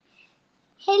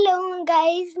Hello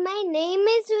guys, my name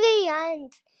is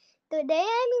Riyans. Today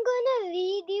I'm gonna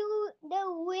read you The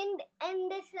Wind and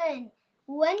the Sun.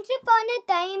 Once upon a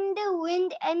time, the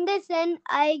wind and the sun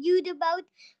argued about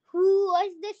who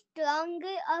was the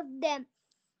stronger of them.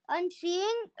 On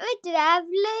seeing a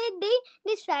traveler, they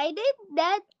decided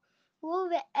that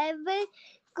whoever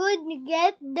could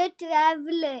get the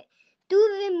traveler to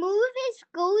remove his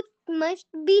coat must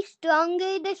be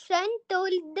stronger. The sun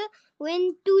told the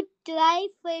wind to try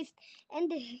first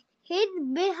and hid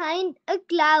behind a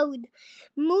cloud.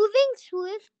 Moving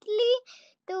swiftly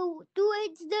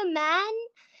towards the man,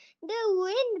 the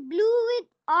wind blew with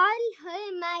all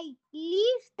her might.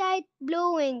 Leaves started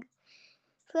blowing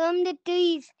from the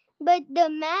trees, but the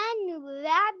man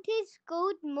wrapped his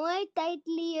coat more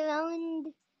tightly around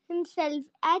himself.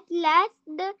 At last,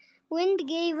 the wind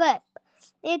gave up.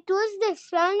 It was the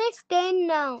sun's turn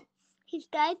now. He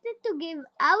started to give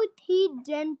out heat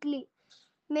gently,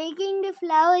 making the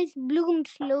flowers bloom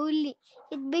slowly.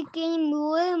 It became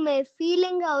warmer.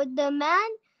 Feeling out, the man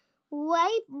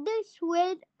wiped the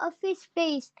sweat off his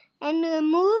face and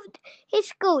removed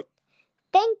his coat.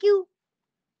 Thank you.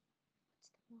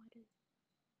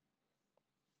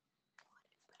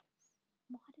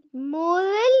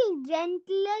 Moral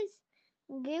gentleness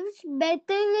gives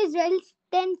better results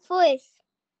than force.